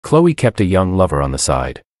Chloe kept a young lover on the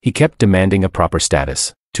side. He kept demanding a proper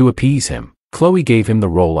status. To appease him, Chloe gave him the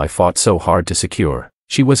role I fought so hard to secure.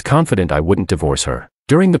 She was confident I wouldn't divorce her.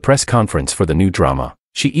 During the press conference for the new drama,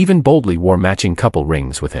 she even boldly wore matching couple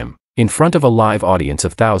rings with him. In front of a live audience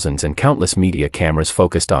of thousands and countless media cameras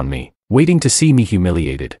focused on me, waiting to see me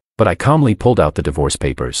humiliated. But I calmly pulled out the divorce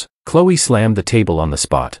papers. Chloe slammed the table on the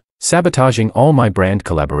spot, sabotaging all my brand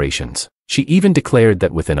collaborations. She even declared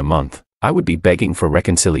that within a month, I would be begging for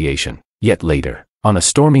reconciliation. Yet later, on a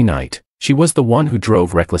stormy night, she was the one who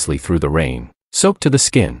drove recklessly through the rain, soaked to the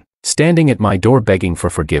skin, standing at my door begging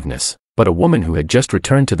for forgiveness. But a woman who had just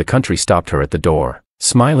returned to the country stopped her at the door,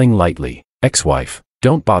 smiling lightly. Ex-wife,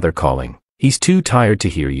 don't bother calling. He's too tired to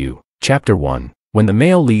hear you. Chapter 1. When the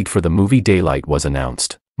male lead for the movie Daylight was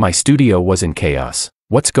announced, my studio was in chaos.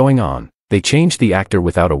 What's going on? They changed the actor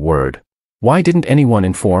without a word. Why didn't anyone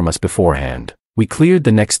inform us beforehand? We cleared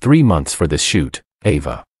the next 3 months for this shoot.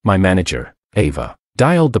 Ava, my manager, Ava,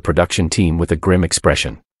 dialed the production team with a grim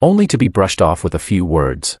expression, only to be brushed off with a few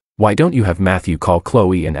words. Why don't you have Matthew call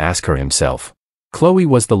Chloe and ask her himself? Chloe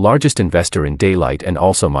was the largest investor in Daylight and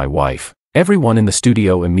also my wife. Everyone in the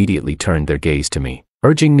studio immediately turned their gaze to me,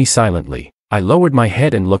 urging me silently. I lowered my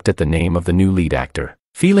head and looked at the name of the new lead actor,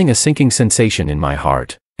 feeling a sinking sensation in my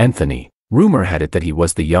heart. Anthony. Rumor had it that he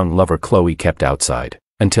was the young lover Chloe kept outside.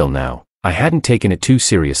 Until now, I hadn't taken it too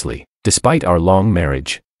seriously. Despite our long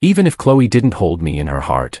marriage, even if Chloe didn't hold me in her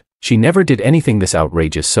heart, she never did anything this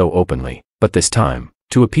outrageous so openly. But this time,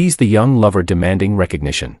 to appease the young lover demanding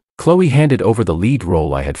recognition, Chloe handed over the lead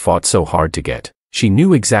role I had fought so hard to get. She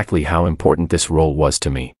knew exactly how important this role was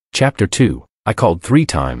to me. Chapter 2. I called 3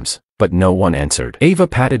 times, but no one answered. Ava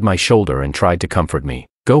patted my shoulder and tried to comfort me.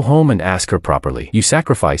 Go home and ask her properly. You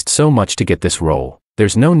sacrificed so much to get this role.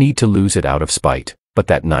 There's no need to lose it out of spite. But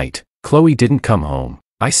that night, Chloe didn't come home.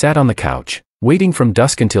 I sat on the couch, waiting from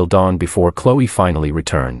dusk until dawn before Chloe finally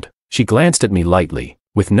returned. She glanced at me lightly,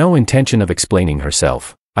 with no intention of explaining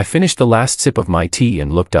herself. I finished the last sip of my tea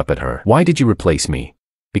and looked up at her. Why did you replace me?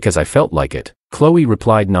 Because I felt like it, Chloe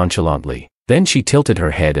replied nonchalantly. Then she tilted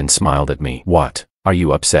her head and smiled at me. What? Are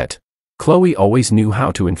you upset? Chloe always knew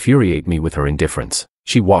how to infuriate me with her indifference.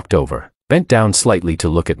 She walked over, bent down slightly to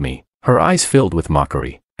look at me, her eyes filled with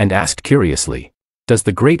mockery, and asked curiously, does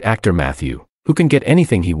the great actor Matthew, who can get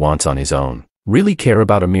anything he wants on his own, really care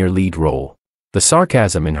about a mere lead role? The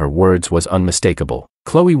sarcasm in her words was unmistakable.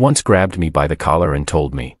 Chloe once grabbed me by the collar and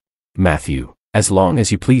told me, Matthew, as long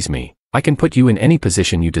as you please me, I can put you in any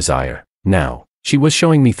position you desire. Now, she was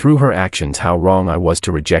showing me through her actions how wrong I was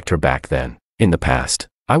to reject her back then. In the past,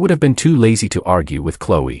 I would have been too lazy to argue with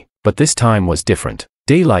Chloe, but this time was different.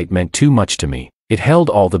 Daylight meant too much to me. It held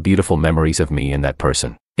all the beautiful memories of me and that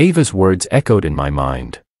person. Ava's words echoed in my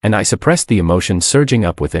mind, and I suppressed the emotions surging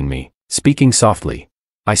up within me, speaking softly.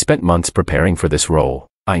 I spent months preparing for this role.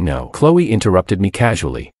 I know. Chloe interrupted me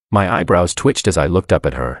casually. My eyebrows twitched as I looked up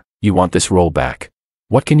at her. You want this role back?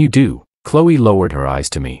 What can you do? Chloe lowered her eyes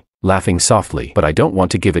to me, laughing softly. But I don't want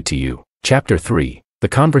to give it to you. Chapter 3. The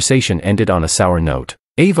conversation ended on a sour note.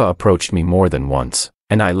 Ava approached me more than once,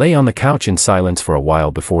 and I lay on the couch in silence for a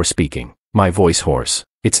while before speaking, my voice hoarse.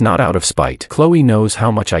 It's not out of spite. Chloe knows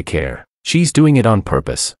how much I care. She's doing it on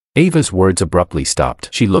purpose. Ava's words abruptly stopped.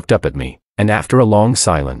 She looked up at me, and after a long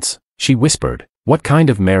silence, she whispered, what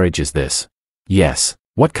kind of marriage is this? Yes,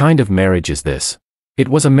 what kind of marriage is this? It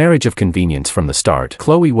was a marriage of convenience from the start.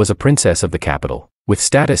 Chloe was a princess of the capital, with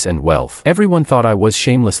status and wealth. Everyone thought I was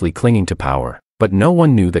shamelessly clinging to power, but no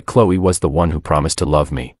one knew that Chloe was the one who promised to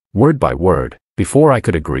love me, word by word. Before I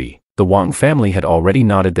could agree, the Wang family had already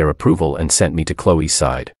nodded their approval and sent me to Chloe's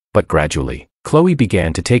side. But gradually, Chloe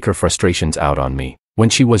began to take her frustrations out on me. When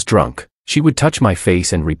she was drunk, she would touch my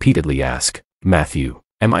face and repeatedly ask, Matthew,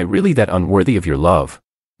 am I really that unworthy of your love?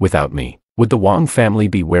 Without me, would the Wang family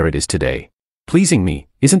be where it is today? Pleasing me,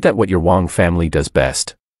 isn't that what your Wang family does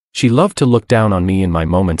best? She loved to look down on me in my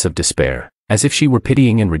moments of despair, as if she were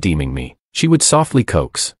pitying and redeeming me. She would softly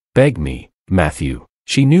coax, beg me, Matthew.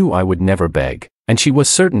 She knew I would never beg, and she was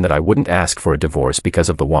certain that I wouldn't ask for a divorce because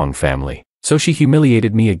of the Wang family. So she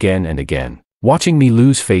humiliated me again and again, watching me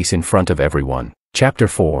lose face in front of everyone. Chapter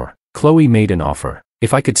 4. Chloe made an offer.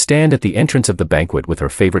 If I could stand at the entrance of the banquet with her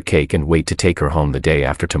favorite cake and wait to take her home the day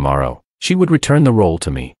after tomorrow, she would return the role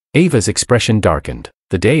to me. Ava's expression darkened.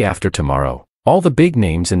 The day after tomorrow, all the big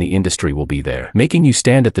names in the industry will be there. Making you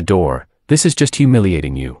stand at the door, this is just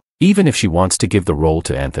humiliating you. Even if she wants to give the role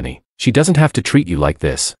to Anthony, she doesn't have to treat you like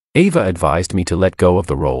this. Ava advised me to let go of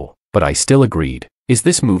the role, but I still agreed. Is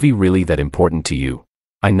this movie really that important to you?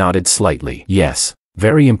 I nodded slightly. Yes,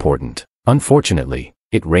 very important. Unfortunately,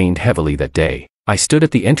 it rained heavily that day. I stood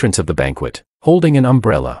at the entrance of the banquet, holding an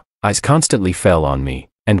umbrella. Eyes constantly fell on me,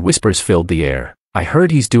 and whispers filled the air. I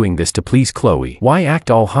heard he's doing this to please Chloe. Why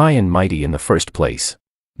act all high and mighty in the first place?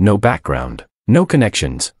 No background, no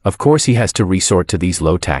connections. Of course he has to resort to these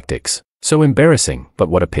low tactics. So embarrassing, but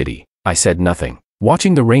what a pity. I said nothing,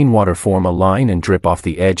 watching the rainwater form a line and drip off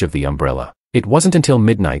the edge of the umbrella. It wasn't until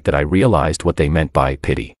midnight that I realized what they meant by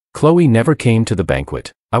pity. Chloe never came to the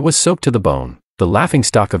banquet. I was soaked to the bone, the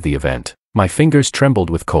laughingstock of the event. My fingers trembled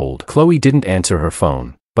with cold. Chloe didn't answer her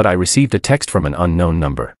phone, but I received a text from an unknown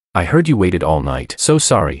number. I heard you waited all night. So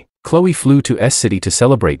sorry. Chloe flew to S-City to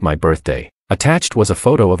celebrate my birthday. Attached was a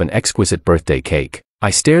photo of an exquisite birthday cake. I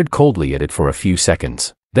stared coldly at it for a few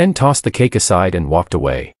seconds, then tossed the cake aside and walked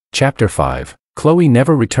away. Chapter 5. Chloe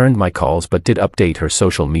never returned my calls but did update her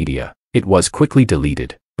social media. It was quickly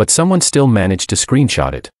deleted, but someone still managed to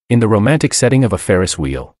screenshot it. In the romantic setting of a Ferris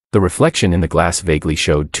wheel, the reflection in the glass vaguely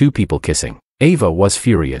showed two people kissing. Ava was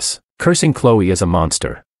furious, cursing Chloe as a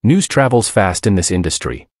monster. News travels fast in this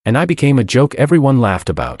industry, and I became a joke everyone laughed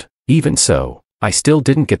about. Even so, I still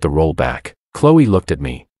didn't get the role back. Chloe looked at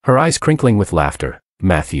me, her eyes crinkling with laughter.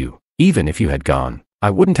 Matthew, even if you had gone, I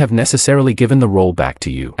wouldn't have necessarily given the role back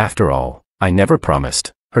to you. After all, I never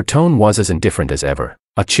promised. Her tone was as indifferent as ever.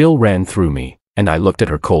 A chill ran through me, and I looked at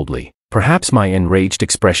her coldly. Perhaps my enraged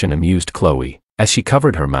expression amused Chloe, as she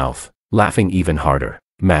covered her mouth, laughing even harder.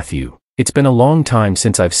 Matthew, it's been a long time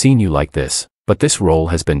since I've seen you like this, but this role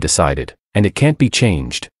has been decided, and it can't be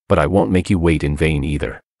changed, but I won't make you wait in vain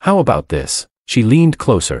either. How about this? She leaned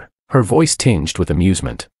closer, her voice tinged with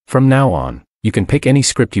amusement. From now on, you can pick any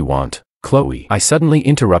script you want, Chloe. I suddenly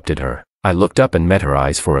interrupted her. I looked up and met her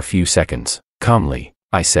eyes for a few seconds. Calmly,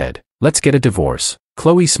 I said, let's get a divorce.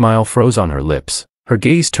 Chloe's smile froze on her lips. Her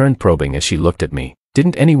gaze turned probing as she looked at me.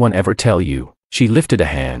 Didn't anyone ever tell you? She lifted a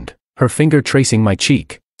hand, her finger tracing my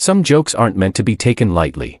cheek. Some jokes aren't meant to be taken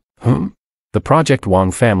lightly. The project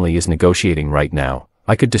Wong family is negotiating right now.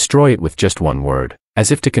 I could destroy it with just one word. As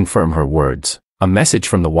if to confirm her words, a message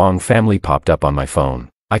from the Wong family popped up on my phone.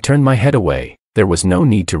 I turned my head away. There was no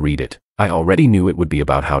need to read it. I already knew it would be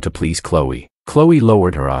about how to please Chloe. Chloe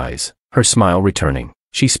lowered her eyes, her smile returning.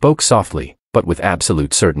 She spoke softly, but with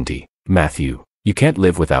absolute certainty. Matthew, you can't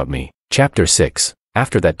live without me. Chapter 6.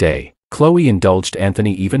 After that day, Chloe indulged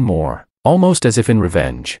Anthony even more, almost as if in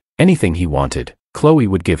revenge. Anything he wanted, Chloe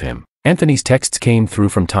would give him. Anthony's texts came through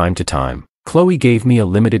from time to time. Chloe gave me a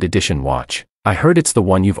limited edition watch. I heard it's the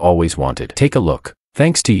one you've always wanted. Take a look.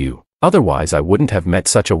 Thanks to you. Otherwise I wouldn't have met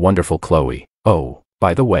such a wonderful Chloe. Oh,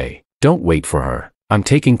 by the way, don't wait for her. I'm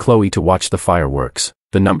taking Chloe to watch the fireworks.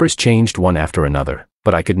 The numbers changed one after another,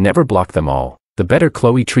 but I could never block them all. The better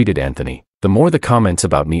Chloe treated Anthony, the more the comments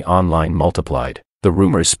about me online multiplied. The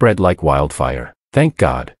rumors spread like wildfire. Thank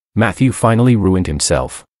God, Matthew finally ruined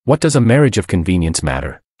himself. What does a marriage of convenience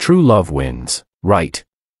matter? True love wins, right?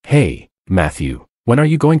 Hey, Matthew, when are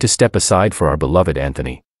you going to step aside for our beloved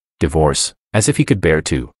Anthony? Divorce, as if he could bear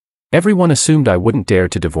to. Everyone assumed I wouldn't dare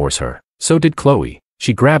to divorce her. So did Chloe.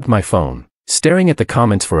 She grabbed my phone, staring at the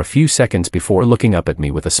comments for a few seconds before looking up at me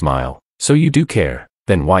with a smile. So you do care,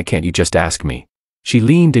 then why can't you just ask me? She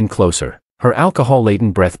leaned in closer, her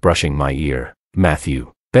alcohol-laden breath brushing my ear.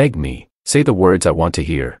 Matthew, beg me, say the words I want to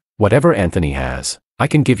hear. Whatever Anthony has, I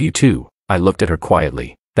can give you too. I looked at her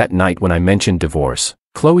quietly. That night when I mentioned divorce,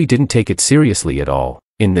 Chloe didn't take it seriously at all.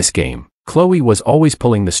 In this game, Chloe was always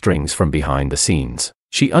pulling the strings from behind the scenes.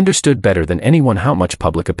 She understood better than anyone how much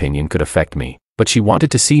public opinion could affect me, but she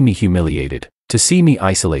wanted to see me humiliated, to see me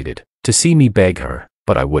isolated, to see me beg her,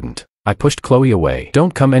 but I wouldn't. I pushed Chloe away.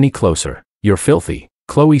 Don't come any closer. You're filthy.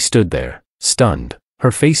 Chloe stood there, stunned,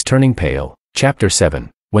 her face turning pale. Chapter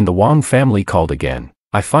 7. When the Wong family called again,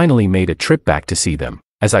 I finally made a trip back to see them.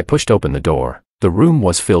 As I pushed open the door, the room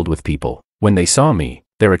was filled with people. When they saw me,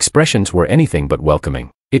 their expressions were anything but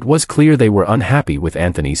welcoming. It was clear they were unhappy with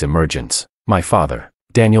Anthony's emergence. My father,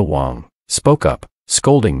 Daniel Wong, spoke up,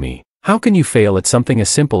 scolding me. How can you fail at something as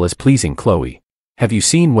simple as pleasing Chloe? Have you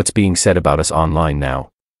seen what's being said about us online now?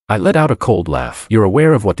 I let out a cold laugh. You're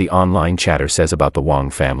aware of what the online chatter says about the Wong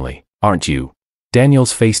family, aren't you?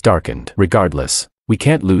 Daniel's face darkened. Regardless, we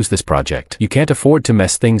can't lose this project. You can't afford to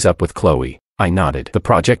mess things up with Chloe. I nodded. The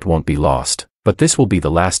project won't be lost, but this will be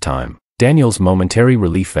the last time. Daniel's momentary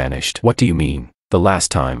relief vanished. What do you mean, the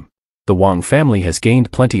last time? The Wong family has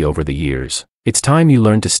gained plenty over the years. It's time you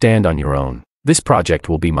learn to stand on your own. This project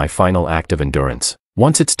will be my final act of endurance.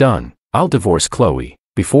 Once it's done, I'll divorce Chloe.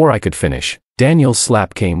 Before I could finish, Daniel's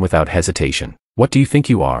slap came without hesitation. What do you think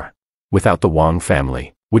you are? Without the Wong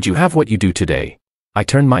family, would you have what you do today? I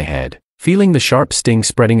turned my head, feeling the sharp sting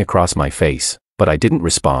spreading across my face, but I didn't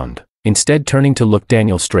respond, instead turning to look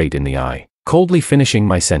Daniel straight in the eye. coldly finishing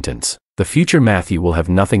my sentence. The future Matthew will have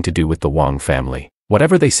nothing to do with the Wong family.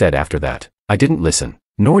 Whatever they said after that, I didn't listen,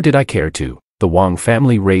 nor did I care to. The Wong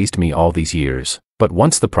family raised me all these years, but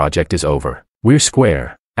once the project is over, we're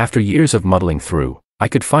square. After years of muddling through, I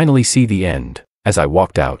could finally see the end. As I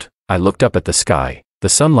walked out, I looked up at the sky. The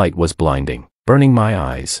sunlight was blinding, burning my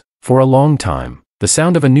eyes. For a long time, the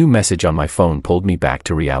sound of a new message on my phone pulled me back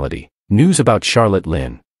to reality. News about Charlotte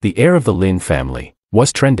Lynn, the heir of the Lynn family,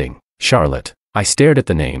 was trending. Charlotte. I stared at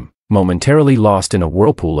the name, momentarily lost in a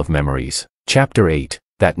whirlpool of memories. Chapter 8.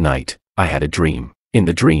 That night, I had a dream. In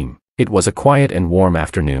the dream, it was a quiet and warm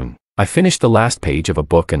afternoon. I finished the last page of a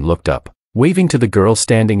book and looked up, waving to the girl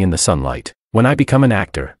standing in the sunlight. When I become an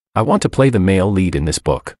actor, I want to play the male lead in this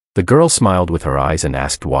book. The girl smiled with her eyes and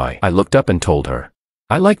asked why. I looked up and told her,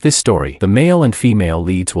 I like this story. The male and female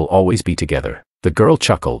leads will always be together. The girl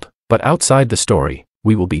chuckled, but outside the story,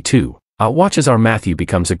 we will be too. I'll watch as our Matthew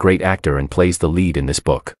becomes a great actor and plays the lead in this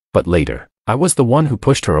book. But later, I was the one who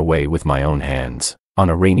pushed her away with my own hands. On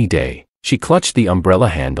a rainy day, she clutched the umbrella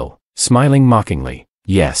handle, smiling mockingly.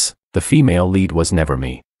 Yes, the female lead was never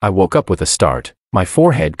me. I woke up with a start, my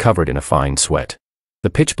forehead covered in a fine sweat. The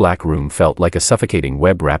pitch-black room felt like a suffocating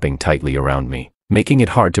web wrapping tightly around me, making it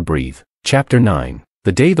hard to breathe. Chapter 9.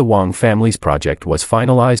 The day the Wong family's project was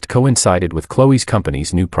finalized coincided with Chloe's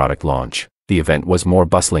company's new product launch. The event was more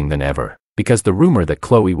bustling than ever, because the rumor that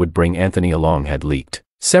Chloe would bring Anthony along had leaked.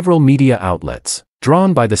 Several media outlets,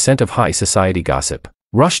 drawn by the scent of high society gossip,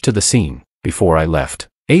 rushed to the scene. Before I left,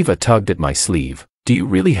 Ava tugged at my sleeve. Do you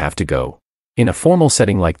really have to go? In a formal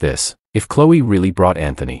setting like this, if Chloe really brought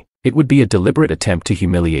Anthony, it would be a deliberate attempt to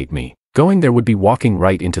humiliate me. Going there would be walking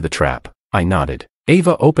right into the trap. I nodded.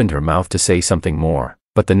 Ava opened her mouth to say something more,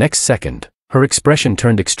 but the next second, her expression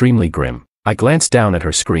turned extremely grim. I glanced down at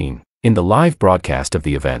her screen. In the live broadcast of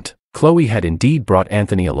the event, Chloe had indeed brought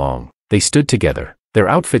Anthony along. They stood together, their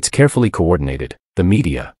outfits carefully coordinated. The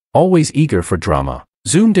media, always eager for drama,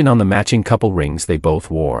 zoomed in on the matching couple rings they both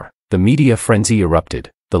wore. The media frenzy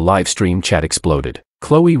erupted. The live stream chat exploded.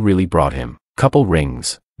 Chloe really brought him. Couple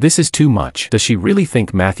rings. This is too much. Does she really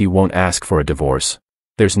think Matthew won't ask for a divorce?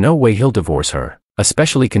 There's no way he'll divorce her,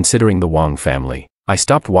 especially considering the Wong family. I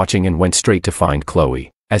stopped watching and went straight to find Chloe.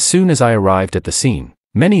 As soon as I arrived at the scene,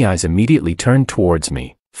 many eyes immediately turned towards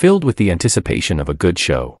me, filled with the anticipation of a good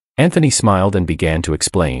show. Anthony smiled and began to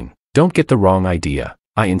explain. Don't get the wrong idea.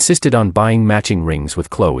 I insisted on buying matching rings with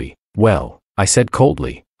Chloe. Well, I said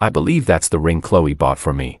coldly, I believe that's the ring Chloe bought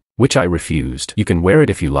for me, which I refused. You can wear it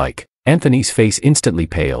if you like. Anthony's face instantly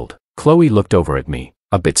paled. Chloe looked over at me,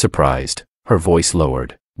 a bit surprised. Her voice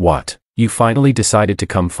lowered. What? You finally decided to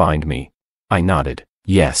come find me? I nodded.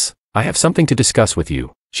 Yes, I have something to discuss with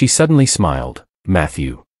you. She suddenly smiled.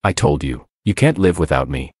 Matthew, I told you, you can't live without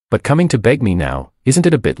me, but coming to beg me now, isn't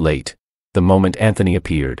it a bit late? The moment Anthony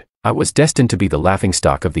appeared, I was destined to be the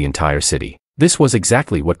laughingstock of the entire city. This was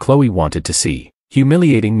exactly what Chloe wanted to see.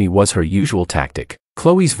 Humiliating me was her usual tactic.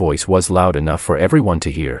 Chloe's voice was loud enough for everyone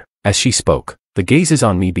to hear. As she spoke, the gazes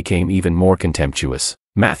on me became even more contemptuous.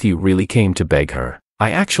 Matthew really came to beg her.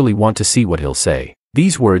 I actually want to see what he'll say.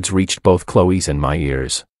 These words reached both Chloe's and my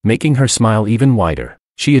ears, making her smile even wider.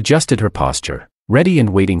 She adjusted her posture, ready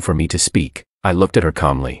and waiting for me to speak. I looked at her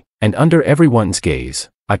calmly, and under everyone's gaze,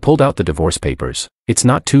 I pulled out the divorce papers. It's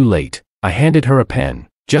not too late. I handed her a pen.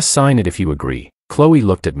 Just sign it if you agree. Chloe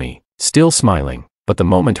looked at me, still smiling, but the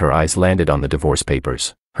moment her eyes landed on the divorce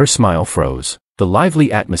papers, her smile froze. The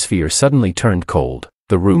lively atmosphere suddenly turned cold.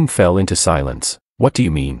 The room fell into silence. What do you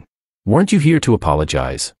mean? Weren't you here to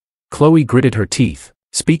apologize? Chloe gritted her teeth,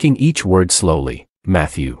 speaking each word slowly.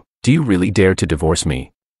 Matthew, do you really dare to divorce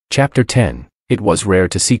me? Chapter 10. It was rare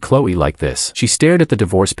to see Chloe like this. She stared at the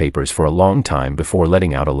divorce papers for a long time before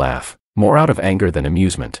letting out a laugh, more out of anger than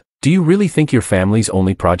amusement. Do you really think your family's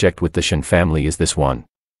only project with the Shen family is this one?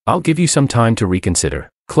 I'll give you some time to reconsider.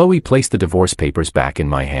 Chloe placed the divorce papers back in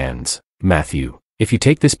my hands. Matthew, if you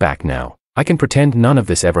take this back now, I can pretend none of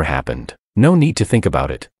this ever happened. No need to think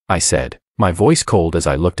about it, I said, my voice cold as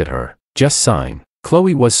I looked at her. Just sign.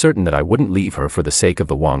 Chloe was certain that I wouldn't leave her for the sake of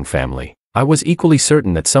the Wong family. I was equally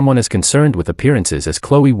certain that someone as concerned with appearances as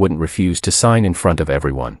Chloe wouldn't refuse to sign in front of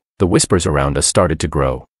everyone. The whispers around us started to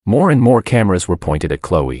grow. More and more cameras were pointed at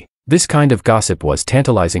Chloe. This kind of gossip was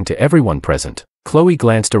tantalizing to everyone present. Chloe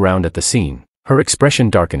glanced around at the scene, her expression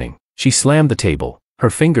darkening. She slammed the table, her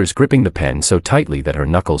fingers gripping the pen so tightly that her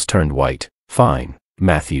knuckles turned white. Fine,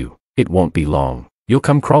 Matthew, it won't be long. You'll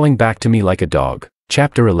come crawling back to me like a dog.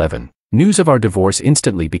 Chapter 11. News of our divorce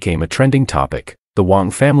instantly became a trending topic. The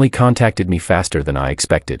Wong family contacted me faster than I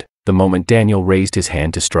expected. The moment Daniel raised his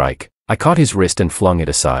hand to strike, I caught his wrist and flung it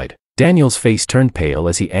aside. Daniel's face turned pale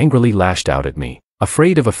as he angrily lashed out at me.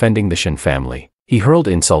 Afraid of offending the Shen family, he hurled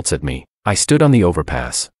insults at me. I stood on the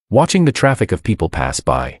overpass, watching the traffic of people pass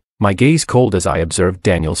by, my gaze cold as I observed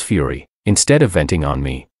Daniel's fury. Instead of venting on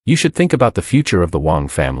me, "You should think about the future of the Wang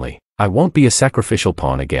family. I won't be a sacrificial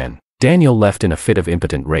pawn again." Daniel left in a fit of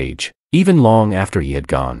impotent rage. Even long after he had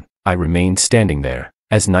gone, I remained standing there.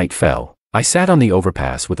 As night fell, I sat on the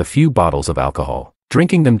overpass with a few bottles of alcohol,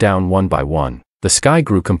 drinking them down one by one. The sky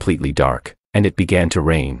grew completely dark, and it began to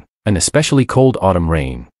rain, an especially cold autumn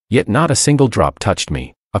rain, yet not a single drop touched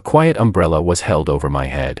me. A quiet umbrella was held over my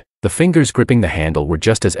head. The fingers gripping the handle were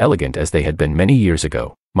just as elegant as they had been many years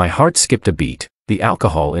ago. My heart skipped a beat, the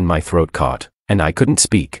alcohol in my throat caught, and I couldn't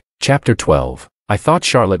speak. Chapter 12. I thought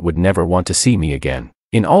Charlotte would never want to see me again.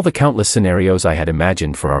 In all the countless scenarios I had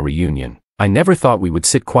imagined for our reunion, I never thought we would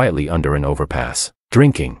sit quietly under an overpass,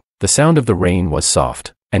 drinking. The sound of the rain was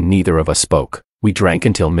soft, and neither of us spoke. We drank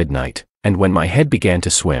until midnight, and when my head began to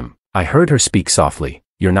swim, I heard her speak softly.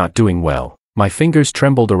 "You're not doing well." My fingers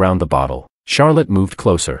trembled around the bottle. Charlotte moved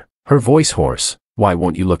closer, her voice hoarse. "Why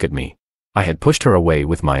won't you look at me?" I had pushed her away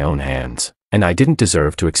with my own hands, and I didn't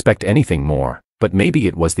deserve to expect anything more, but maybe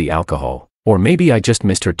it was the alcohol, or maybe I just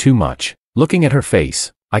missed her too much. Looking at her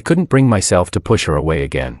face, I couldn't bring myself to push her away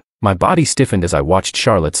again. My body stiffened as I watched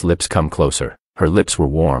Charlotte's lips come closer. Her lips were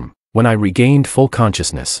warm. When I regained full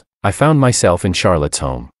consciousness, I found myself in Charlotte's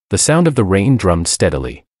home. The sound of the rain drummed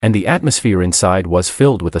steadily, and the atmosphere inside was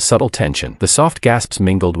filled with a subtle tension. The soft gasps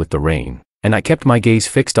mingled with the rain, and I kept my gaze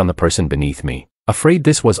fixed on the person beneath me, afraid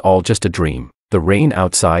this was all just a dream. The rain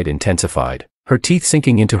outside intensified, her teeth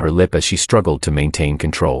sinking into her lip as she struggled to maintain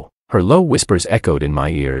control. Her low whispers echoed in my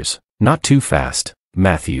ears. "Not too fast,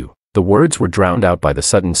 Matthew." The words were drowned out by the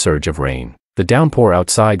sudden surge of rain. The downpour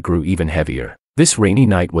outside grew even heavier. This rainy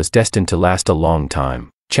night was destined to last a long time.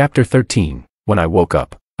 Chapter 13. When I woke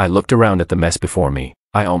up, I looked around at the mess before me.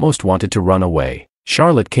 I almost wanted to run away.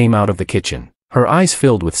 Charlotte came out of the kitchen, her eyes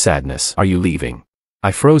filled with sadness. "Are you leaving?"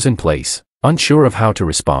 I froze in place, unsure of how to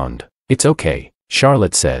respond. "It's okay,"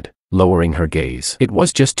 Charlotte said, lowering her gaze. "It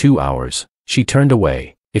was just 2 hours." She turned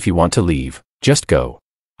away. "If you want to leave, just go."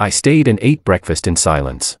 I stayed and ate breakfast in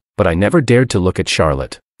silence, but I never dared to look at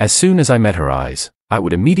Charlotte. As soon as I met her eyes, I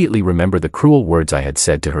would immediately remember the cruel words I had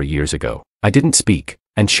said to her years ago. I didn't speak,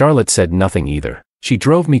 and Charlotte said nothing either. She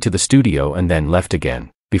drove me to the studio and then left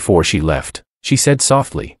again. Before she left, she said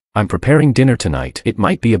softly, "I'm preparing dinner tonight. It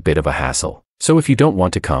might be a bit of a hassle, so if you don't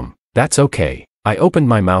want to come, that's okay." I opened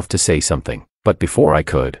my mouth to say something, but before I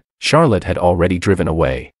could, Charlotte had already driven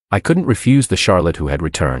away. I couldn't refuse the Charlotte who had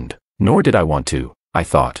returned, nor did I want to. I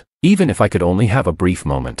thought, even if I could only have a brief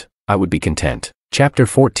moment, I would be content. Chapter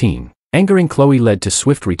 14. Angering Chloe led to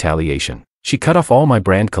swift retaliation. She cut off all my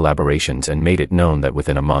brand collaborations and made it known that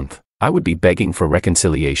within a month, I would be begging for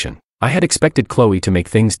reconciliation. I had expected Chloe to make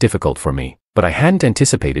things difficult for me, but I hadn't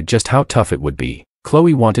anticipated just how tough it would be.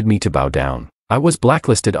 Chloe wanted me to bow down. I was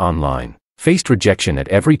blacklisted online, faced rejection at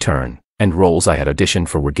every turn, and roles I had auditioned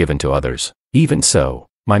for were given to others. Even so,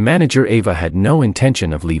 my manager Ava had no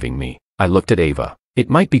intention of leaving me. I looked at Ava. "It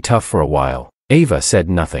might be tough for a while." Ava said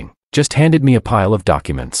nothing, just handed me a pile of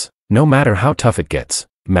documents. "No matter how tough it gets,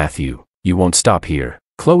 Matthew, you won't stop here."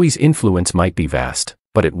 Chloe's influence might be vast,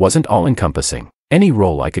 but it wasn't all-encompassing. Any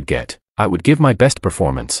role I could get, I would give my best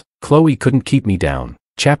performance. Chloe couldn't keep me down.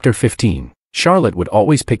 Chapter 15. Charlotte would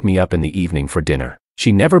always pick me up in the evening for dinner.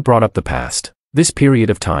 She never brought up the past. This period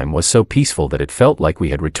of time was so peaceful that it felt like we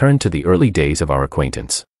had returned to the early days of our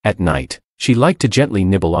acquaintance. At night, she liked to gently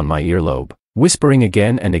nibble on my earlobe, whispering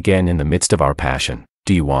again and again in the midst of our passion,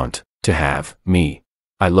 "Do you want to have me?"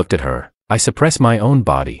 I looked at her. I suppressed my own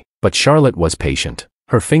body, but Charlotte was patient,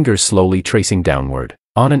 her fingers slowly tracing downward.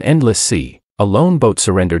 On an endless sea, a lone boat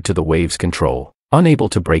surrendered to the waves' control, unable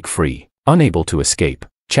to break free, unable to escape.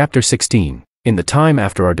 Chapter 16. In the time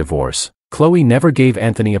after our divorce, Chloe never gave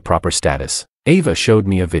Anthony a proper status. Ava showed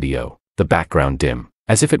me a video, the background dim,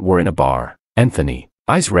 as if it were in a bar. Anthony,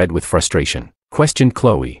 eyes red with frustration, questioned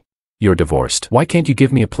Chloe. "You're divorced. Why can't you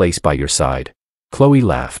give me a place by your side?" Chloe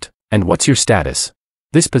laughed. "And what's your status?"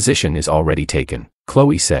 "This position is already taken,"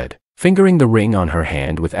 Chloe said, fingering the ring on her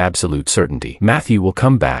hand with absolute certainty. "Matthew will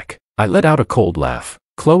come back." I let out a cold laugh.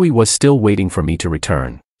 Chloe was still waiting for me to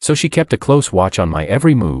return, so she kept a close watch on my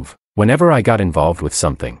every move. Whenever I got involved with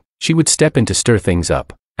something, she would step in to stir things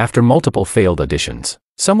up. After multiple failed auditions,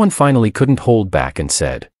 someone finally couldn't hold back and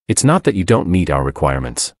said, "It's not that you don't meet our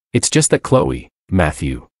requirements. It's just that Chloe,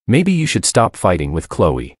 Matthew, maybe you should stop fighting with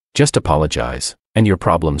Chloe. Just apologize, and your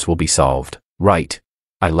problems will be solved, right?"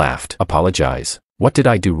 I laughed. "Apologize? What did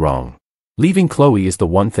I do wrong?" Leaving Chloe is the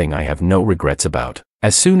one thing I have no regrets about.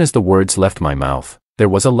 As soon as the words left my mouth, There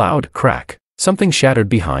was a loud crack. Something shattered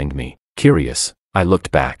behind me. Curious, I looked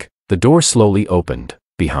back. The door slowly opened.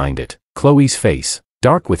 Behind it, Chloe's face,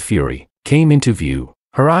 dark with fury, came into view.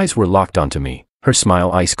 Her eyes were locked onto me, her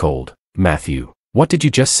smile ice cold. Matthew, what did you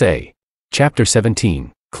just say? Chapter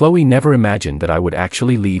 17. Chloe never imagined that I would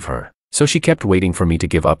actually leave her, so she kept waiting for me to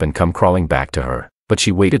give up and come crawling back to her. But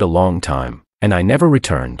she waited a long time, and I never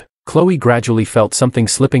returned. Chloe gradually felt something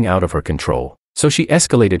slipping out of her control, so she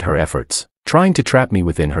escalated her efforts, trying to trap me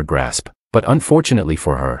within her grasp. But unfortunately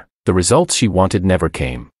for her, the results she wanted never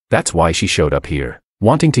came. That's why she showed up here,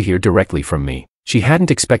 wanting to hear directly from me. She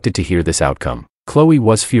hadn't expected to hear this outcome. Chloe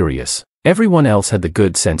was furious. Everyone else had the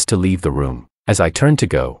good sense to leave the room. As I turned to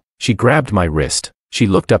go, she grabbed my wrist. She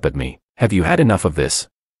looked up at me. Have you had enough of this?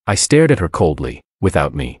 I stared at her coldly.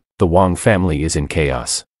 Without me, the Wong family is in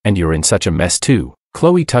chaos, and you're in such a mess too.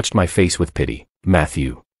 Chloe touched my face with pity.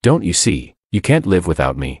 Matthew, don't you see? You can't live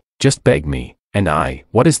without me. Just beg me. And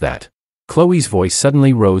what is that? Chloe's voice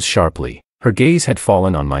suddenly rose sharply. Her gaze had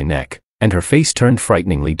fallen on my neck, and her face turned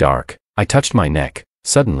frighteningly dark. I touched my neck.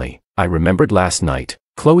 Suddenly, I remembered last night.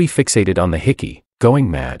 Chloe fixated on the hickey,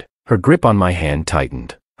 going mad. Her grip on my hand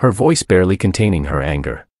tightened, her voice barely containing her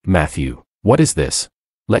anger. Matthew, what is this?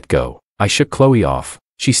 Let go. I shook Chloe off.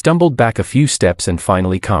 She stumbled back a few steps and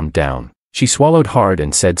finally calmed down. She swallowed hard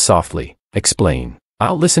and said softly, explain.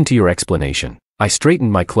 I'll listen to your explanation. I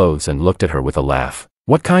straightened my clothes and looked at her with a laugh.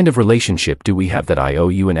 What kind of relationship do we have that I owe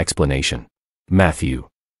you an explanation? Matthew.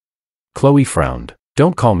 Chloe frowned.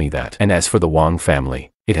 Don't call me that. And as for the Wong family,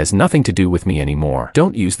 it has nothing to do with me anymore.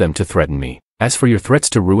 Don't use them to threaten me. As for your threats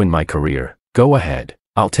to ruin my career, go ahead.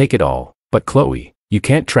 I'll take it all. But Chloe, you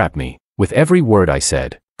can't trap me. With every word I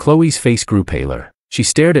said, Chloe's face grew paler. She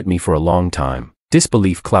stared at me for a long time,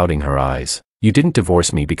 disbelief clouding her eyes. You didn't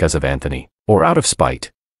divorce me because of Anthony, or out of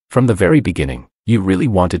spite. From the very beginning, you really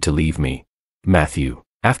wanted to leave me. Matthew,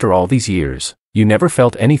 after all these years, you never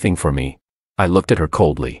felt anything for me. I looked at her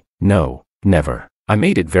coldly. No, never. I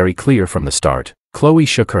made it very clear from the start. Chloe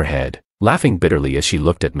shook her head, laughing bitterly as she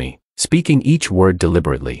looked at me, speaking each word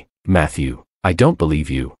deliberately. Matthew, I don't believe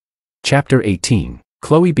you. Chapter 18.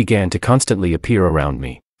 Chloe began to constantly appear around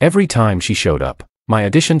me. Every time she showed up, my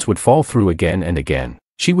auditions would fall through again and again.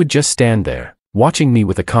 She would just stand there, watching me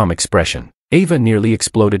with a calm expression. Ava nearly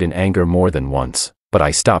exploded in anger more than once, but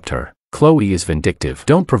I stopped her. Chloe is vindictive.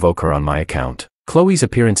 Don't provoke her on my account. Chloe's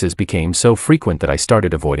appearances became so frequent that I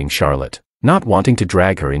started avoiding Charlotte, not wanting to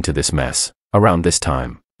drag her into this mess. Around this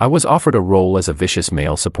time, I was offered a role as a vicious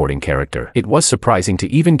male supporting character. It was surprising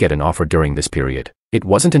to even get an offer during this period. It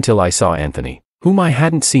wasn't until I saw Anthony, whom I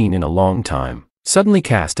hadn't seen in a long time, suddenly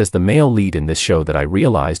cast as the male lead in this show that I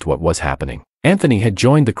realized what was happening. Anthony had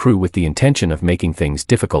joined the crew with the intention of making things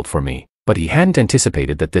difficult for me, but he hadn't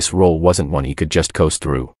anticipated that this role wasn't one he could just coast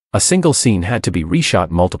through. A single scene had to be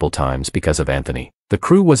reshot multiple times because of Anthony. The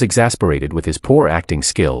crew was exasperated with his poor acting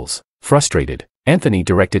skills. Frustrated, Anthony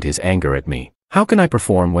directed his anger at me. How can I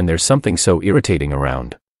perform when there's something so irritating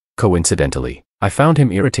around? Coincidentally, I found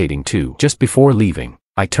him irritating too. Just before leaving,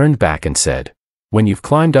 I turned back and said, when you've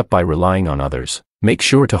climbed up by relying on others, make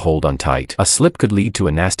sure to hold on tight. A slip could lead to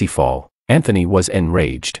a nasty fall. Anthony was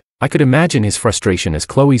enraged. I could imagine his frustration as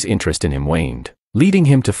Chloe's interest in him waned, leading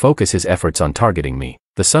him to focus his efforts on targeting me.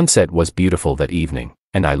 The sunset was beautiful that evening,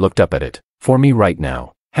 and I looked up at it. For me right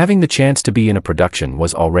now, having the chance to be in a production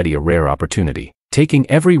was already a rare opportunity. Taking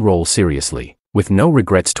every role seriously, with no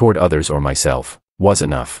regrets toward others or myself, was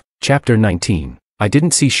enough. Chapter 19. I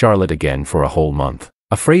didn't see Charlotte again for a whole month.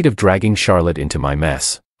 Afraid of dragging Charlotte into my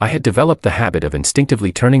mess, I had developed the habit of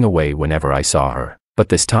instinctively turning away whenever I saw her. But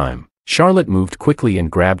this time, Charlotte moved quickly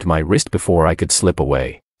and grabbed my wrist before I could slip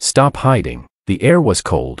away. Stop hiding. The air was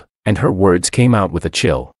cold, and her words came out with a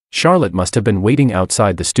chill. Charlotte must have been waiting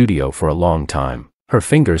outside the studio for a long time. Her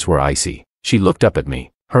fingers were icy. She looked up at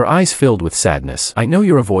me, her eyes filled with sadness. I know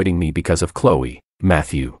you're avoiding me because of Chloe,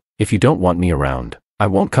 Matthew. If you don't want me around, I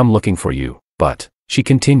won't come looking for you. But, she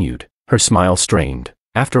continued, her smile strained,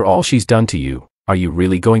 after all she's done to you, are you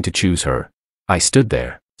really going to choose her? I stood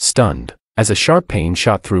there, stunned, as a sharp pain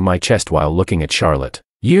shot through my chest while looking at Charlotte.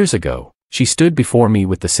 Years ago, she stood before me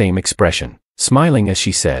with the same expression, smiling as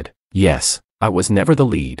she said, yes, I was never the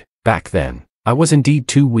lead. Back then, I was indeed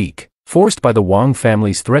too weak, forced by the Wong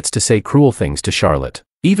family's threats to say cruel things to Charlotte,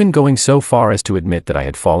 even going so far as to admit that I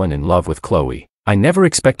had fallen in love with Chloe. I never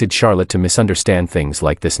expected Charlotte to misunderstand things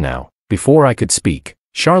like this now. Before I could speak,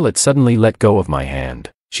 Charlotte suddenly let go of my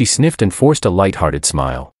hand. She sniffed and forced a light-hearted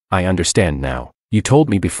smile. I understand now. You told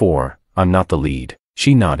me before, I'm not the lead.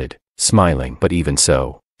 She nodded, smiling. But even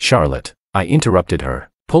so, Charlotte, I interrupted her,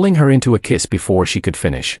 pulling her into a kiss before she could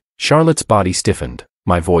finish. Charlotte's body stiffened.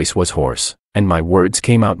 My voice was hoarse, and my words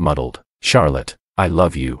came out muddled. Charlotte, I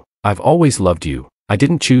love you. I've always loved you. I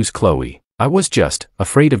didn't choose Chloe. I was just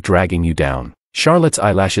afraid of dragging you down. Charlotte's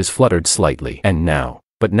eyelashes fluttered slightly. And now,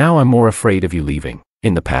 but now I'm more afraid of you leaving.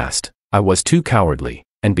 In the past, I was too cowardly,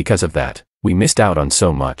 and because of that, we missed out on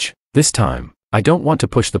so much. This time, I don't want to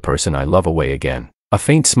push the person I love away again. A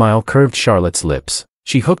faint smile curved Charlotte's lips.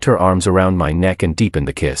 She hooked her arms around my neck and deepened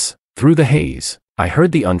the kiss. Through the haze, I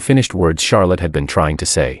heard the unfinished words Charlotte had been trying to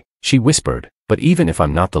say. She whispered, but even if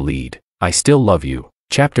I'm not the lead, I still love you.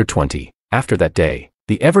 Chapter 20. After that day,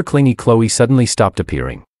 the ever-clingy Chloe suddenly stopped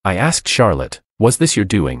appearing. I asked Charlotte, was this your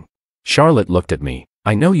doing? Charlotte looked at me.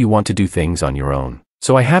 I know you want to do things on your own,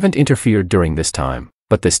 so I haven't interfered during this time.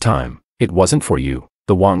 But this time, it wasn't for you.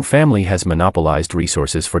 The Wang family has monopolized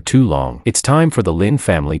resources for too long. It's time for the Lin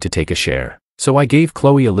family to take a share. So I gave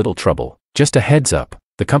Chloe a little trouble. Just a heads up,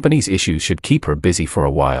 the company's issues should keep her busy for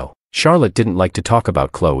a while. Charlotte didn't like to talk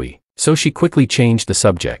about Chloe, so she quickly changed the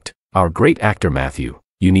subject. Our great actor Matthew,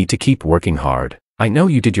 you need to keep working hard. I know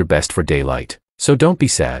you did your best for Daylight, so don't be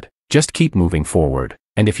sad. Just keep moving forward.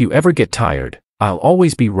 And if you ever get tired, I'll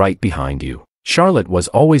always be right behind you. Charlotte was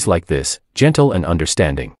always like this, gentle and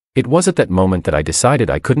understanding. It was at that moment that I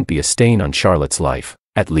decided I couldn't be a stain on Charlotte's life.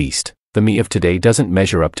 At least, the me of today doesn't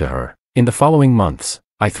measure up to her. In the following months,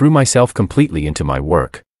 I threw myself completely into my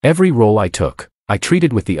work. Every role I took, I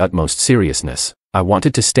treated with the utmost seriousness. I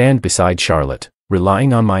wanted to stand beside Charlotte,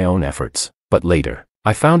 relying on my own efforts. But later,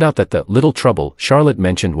 I found out that the little trouble Charlotte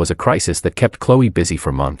mentioned was a crisis that kept Chloe busy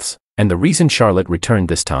for months. And the reason Charlotte returned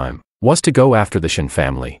this time was to go after the Shen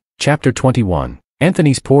family. Chapter 21.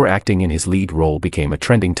 Anthony's poor acting in his lead role became a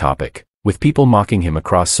trending topic, with people mocking him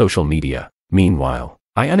across social media. Meanwhile,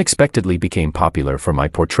 I unexpectedly became popular for my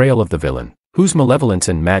portrayal of the villain, whose malevolence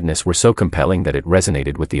and madness were so compelling that it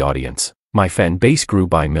resonated with the audience. My fan base grew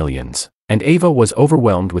by millions, and Ava was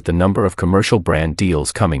overwhelmed with the number of commercial brand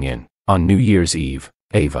deals coming in. On New Year's Eve,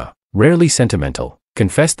 Ava, rarely sentimental,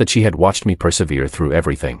 confessed that she had watched me persevere through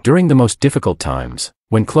everything. During the most difficult times,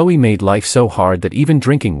 when Chloe made life so hard that even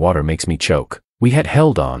drinking water makes me choke, we had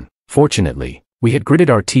held on. Fortunately, we had gritted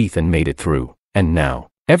our teeth and made it through. And now,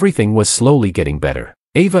 everything was slowly getting better.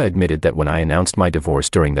 Ava admitted that when I announced my divorce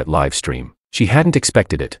during that live stream, she hadn't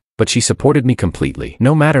expected it, but she supported me completely.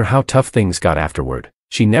 No matter how tough things got afterward,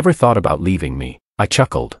 she never thought about leaving me. I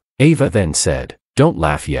chuckled. Ava then said, "Don't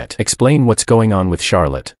laugh yet. Explain what's going on with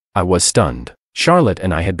Charlotte." I was stunned. Charlotte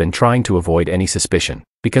and I had been trying to avoid any suspicion,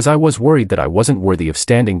 because I was worried that I wasn't worthy of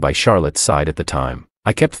standing by Charlotte's side at the time.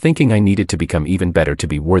 I kept thinking I needed to become even better to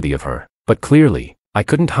be worthy of her. But clearly, I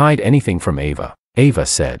couldn't hide anything from Ava. Ava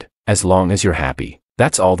said, "As long as you're happy,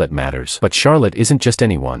 that's all that matters." But Charlotte isn't just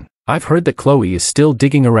anyone. I've heard that Chloe is still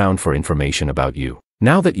digging around for information about you.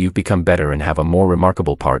 Now that you've become better and have a more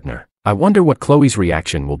remarkable partner, I wonder what Chloe's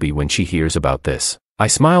reaction will be when she hears about this. I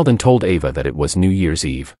smiled and told Ava that it was New Year's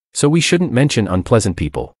Eve, so we shouldn't mention unpleasant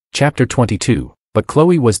people. Chapter 22. But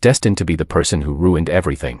Chloe was destined to be the person who ruined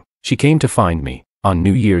everything. She came to find me. On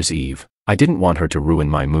New Year's Eve, I didn't want her to ruin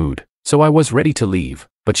my mood, so I was ready to leave,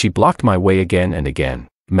 but she blocked my way again and again.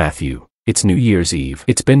 "Matthew, it's New Year's Eve.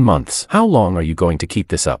 It's been months. How long are you going to keep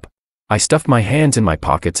this up?" I stuffed my hands in my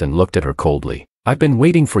pockets and looked at her coldly. "I've been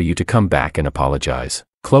waiting for you to come back and apologize,"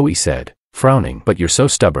 Chloe said, frowning. "But you're so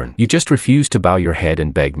stubborn. You just refuse to bow your head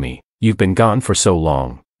and beg me. You've been gone for so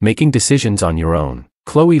long, making decisions on your own."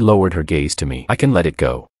 Chloe lowered her gaze to me. "I can let it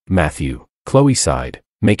go, Matthew," Chloe sighed,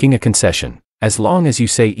 making a concession. "As long as you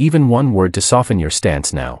say even one word to soften your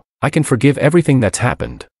stance now, I can forgive everything that's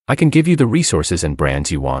happened. I can give you the resources and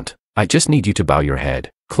brands you want. I just need you to bow your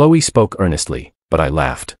head." Chloe spoke earnestly, but I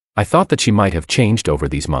laughed. I thought that she might have changed over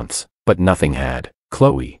these months, but nothing had.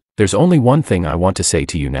 "Chloe, there's only one thing I want to say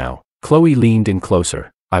to you now." Chloe leaned in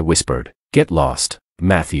closer. I whispered, "Get lost,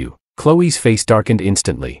 Matthew." Chloe's face darkened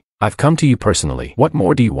instantly. "I've come to you personally. What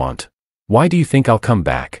more do you want? Why do you think I'll come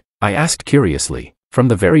back?" I asked curiously. "From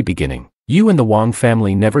the very beginning, you and the Wang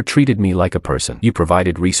family never treated me like a person. You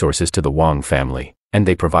provided resources to the Wang family, and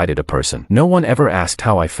they provided a person. No one ever asked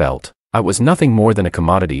how I felt. I was nothing more than a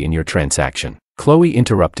commodity in your transaction." Chloe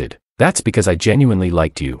interrupted. "That's because I genuinely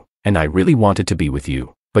liked you, and I really wanted to be with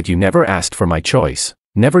you. But you never asked for my choice,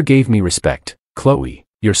 never gave me respect. Chloe,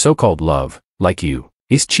 your so-called love, like you,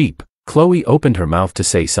 is cheap." Chloe opened her mouth to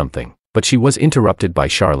say something, but she was interrupted by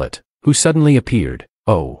Charlotte, who suddenly appeared.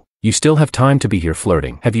 "Oh, you still have time to be here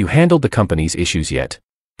flirting. Have you handled the company's issues yet?"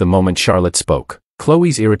 The moment Charlotte spoke,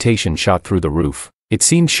 Chloe's irritation shot through the roof. It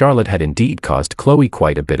seemed Charlotte had indeed caused Chloe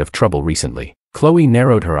quite a bit of trouble recently. Chloe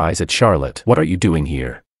narrowed her eyes at Charlotte. "What are you doing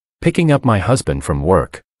here?" "Picking up my husband from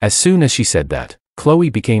work." As soon as she said that, Chloe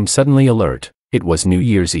became suddenly alert. It was New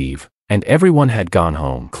Year's Eve, and everyone had gone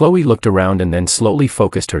home. Chloe looked around and then slowly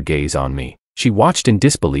focused her gaze on me. She watched in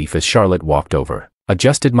disbelief as Charlotte walked over,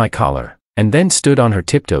 adjusted my collar, and then stood on her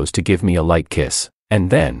tiptoes to give me a light kiss. And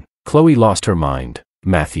then, Chloe lost her mind.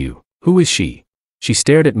 Matthew, who is she? She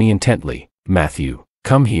stared at me intently. Matthew,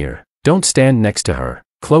 come here. Don't stand next to her.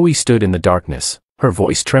 Chloe stood in the darkness, her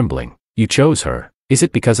voice trembling. You chose her. Is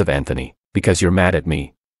it because of Anthony? Because you're mad at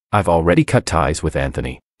me? I've already cut ties with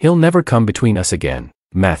Anthony. He'll never come between us again.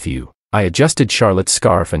 Matthew. I adjusted Charlotte's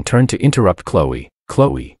scarf and turned to interrupt Chloe.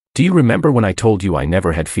 Chloe, do you remember when I told you I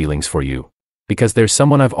never had feelings for you? Because there's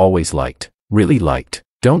someone I've always liked. Really liked.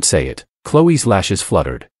 Don't say it. Chloe's lashes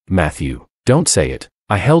fluttered. Matthew, don't say it.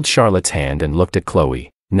 I held Charlotte's hand and looked at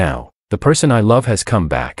Chloe. Now, the person I love has come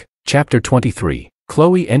back. Chapter 23.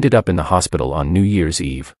 Chloe ended up in the hospital on New Year's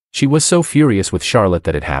Eve. She was so furious with Charlotte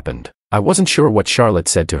that it happened. I wasn't sure what Charlotte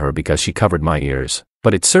said to her because she covered my ears,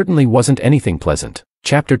 but it certainly wasn't anything pleasant.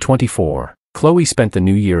 Chapter 24. Chloe spent the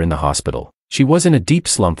new year in the hospital. She was in a deep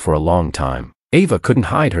slump for a long time. Ava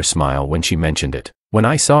couldn't hide her smile when she mentioned it. When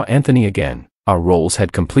I saw Anthony again, our roles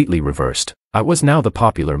had completely reversed. I was now the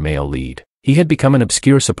popular male lead. He had become an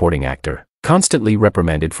obscure supporting actor, constantly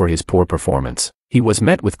reprimanded for his poor performance. He was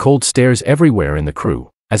met with cold stares everywhere in the crew.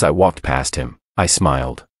 As I walked past him, I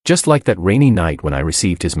smiled, just like that rainy night when I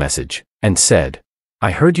received his message, and said,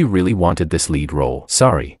 I heard you really wanted this lead role.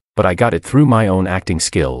 Sorry, but I got it through my own acting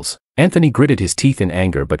skills. Anthony gritted his teeth in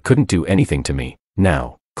anger but couldn't do anything to me.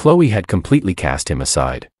 Now, Chloe had completely cast him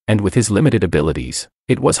aside, and with his limited abilities,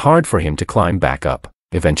 it was hard for him to climb back up.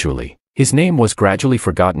 Eventually, his name was gradually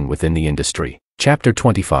forgotten within the industry. Chapter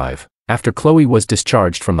 25. After Chloe was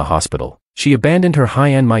discharged from the hospital, she abandoned her high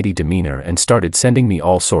and mighty demeanor and started sending me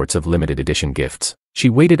all sorts of limited edition gifts. She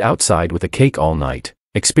waited outside with a cake all night,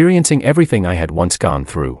 experiencing everything I had once gone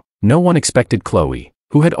through. No one expected Chloe,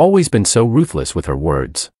 who had always been so ruthless with her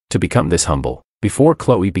words, to become this humble. Before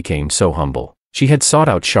Chloe became so humble, she had sought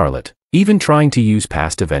out Charlotte, even trying to use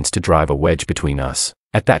past events to drive a wedge between us.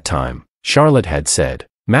 At that time, Charlotte had said,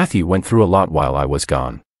 Matthew went through a lot while I was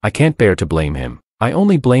gone. I can't bear to blame him. I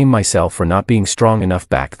only blame myself for not being strong enough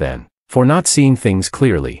back then, for not seeing things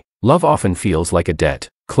clearly. Love often feels like a debt.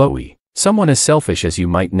 Chloe, someone as selfish as you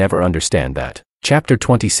might never understand that. Chapter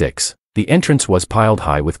 26. The entrance was piled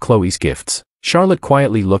high with Chloe's gifts. Charlotte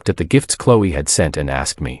quietly looked at the gifts Chloe had sent and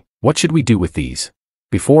asked me, what should we do with these?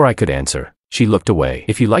 Before I could answer, she looked away.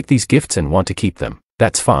 If you like these gifts and want to keep them,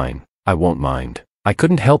 that's fine. I won't mind. I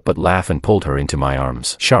couldn't help but laugh and pulled her into my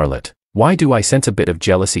arms. Charlotte, why do I sense a bit of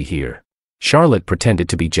jealousy here? Charlotte pretended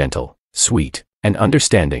to be gentle, sweet, and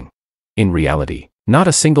understanding. In reality, not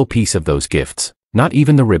a single piece of those gifts, not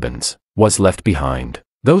even the ribbons, was left behind.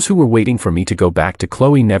 Those who were waiting for me to go back to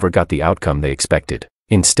Chloe never got the outcome they expected.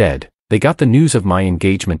 Instead, they got the news of my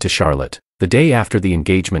engagement to Charlotte. The day after the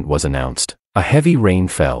engagement was announced, a heavy rain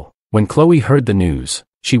fell. When Chloe heard the news,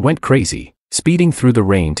 she went crazy, speeding through the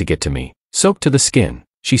rain to get to me. Soaked to the skin,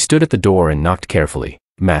 she stood at the door and knocked carefully.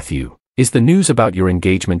 Matthew, is the news about your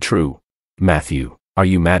engagement true? Matthew, are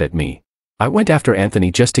you mad at me? I went after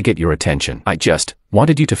Anthony just to get your attention. I just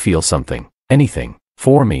wanted you to feel something, anything,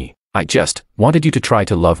 for me. I just wanted you to try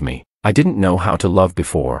to love me. I didn't know how to love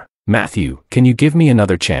before. Matthew, can you give me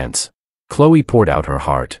another chance? Chloe poured out her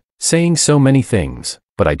heart, saying so many things,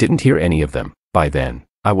 but I didn't hear any of them. By then,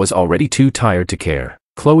 I was already too tired to care.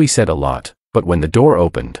 Chloe said a lot, but when the door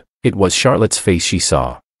opened, it was Charlotte's face she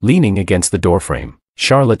saw, leaning against the doorframe.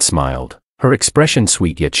 Charlotte smiled, her expression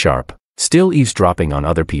sweet yet sharp, still eavesdropping on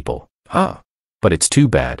other people. But it's too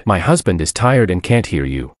bad. My husband is tired and can't hear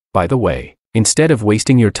you. By the way, instead of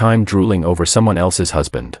wasting your time drooling over someone else's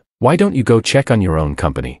husband, why don't you go check on your own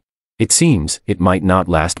company? It seems it might not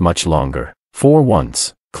last much longer. For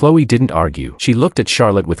once, Chloe didn't argue. She looked at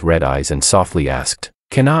Charlotte with red eyes and softly asked,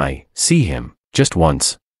 can I see him, just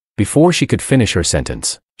once? Before she could finish her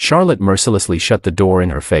sentence, Charlotte mercilessly shut the door in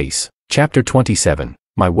her face. Chapter 27.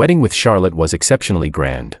 My wedding with Charlotte was exceptionally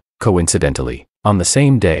grand. Coincidentally, on the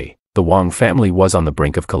same day, the Wang family was on the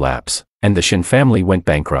brink of collapse, and the Shin family went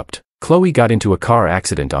bankrupt. Chloe got into a car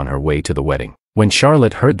accident on her way to the wedding. When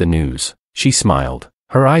Charlotte heard the news, she smiled,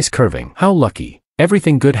 her eyes curving. How lucky.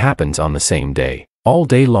 Everything good happens on the same day. All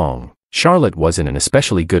day long, Charlotte was in an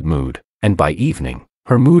especially good mood, and by evening,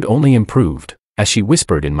 her mood only improved. As she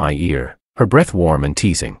whispered in my ear, her breath warm and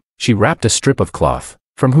teasing, she wrapped a strip of cloth,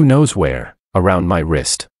 from who knows where, around my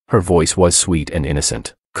wrist. Her voice was sweet and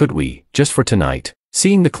innocent. Could we, just for tonight?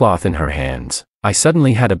 Seeing the cloth in her hands, I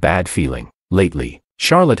suddenly had a bad feeling. Lately,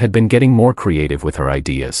 Charlotte had been getting more creative with her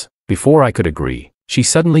ideas. Before I could agree, she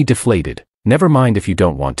suddenly deflated. Never mind if you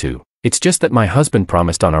don't want to. It's just that my husband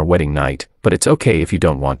promised on our wedding night, but it's okay if you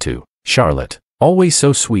don't want to. Charlotte, always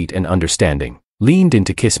so sweet and understanding, leaned in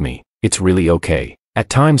to kiss me. It's really okay. At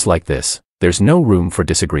times like this, there's no room for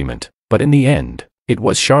disagreement. But in the end, it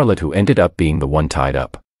was Charlotte who ended up being the one tied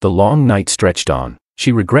up. The long night stretched on.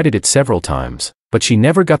 She regretted it several times, but she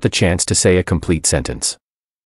never got the chance to say a complete sentence.